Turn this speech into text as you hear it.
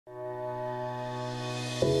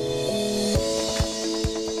We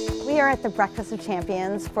are at the Breakfast of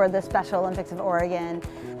Champions for the Special Olympics of Oregon,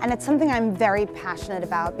 and it's something I'm very passionate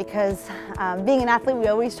about because being an athlete, we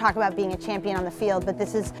always talk about being a champion on the field, but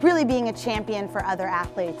this is really being a champion for other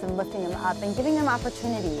athletes and lifting them up and giving them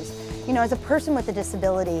opportunities. You know, as a person with a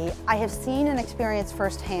disability, I have seen and experienced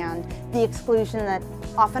firsthand the exclusion that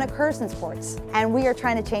often occurs in sports, and we are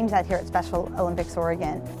trying to change that here at Special Olympics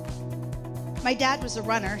Oregon. My dad was a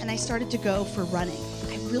runner, and I started to go for running.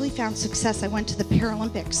 I really found success. I went to the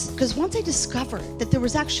Paralympics because once I discovered that there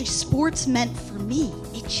was actually sports meant for me,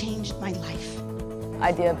 it changed my life. The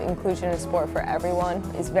idea of inclusion in sport for everyone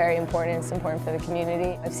is very important. It's important for the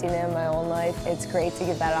community. I've seen it in my own life. It's great to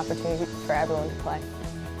give that opportunity for everyone to play.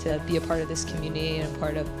 To be a part of this community and a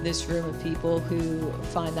part of this room of people who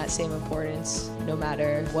find that same importance, no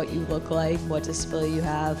matter what you look like, what disability you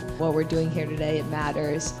have, what we're doing here today, it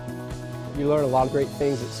matters. We learn a lot of great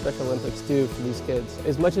things that Special Olympics do for these kids.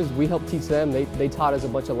 As much as we help teach them, they taught us a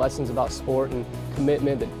bunch of lessons about sport and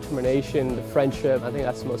commitment, the determination, the friendship. I think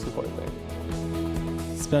that's the most important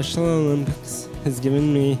thing. Special Olympics has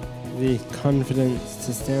given me the confidence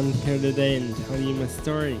to stand here today and tell you my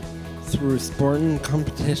story. Through sport and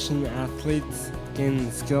competition, athletes gain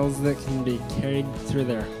skills that can be carried through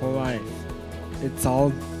their whole life. It's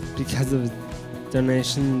all because of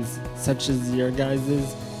donations such as your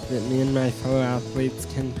guys's that me and my fellow athletes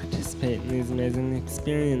can participate in these amazing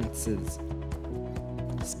experiences.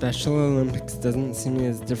 Special Olympics doesn't see me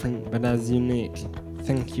as different, but as unique.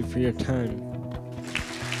 Thank you for your time.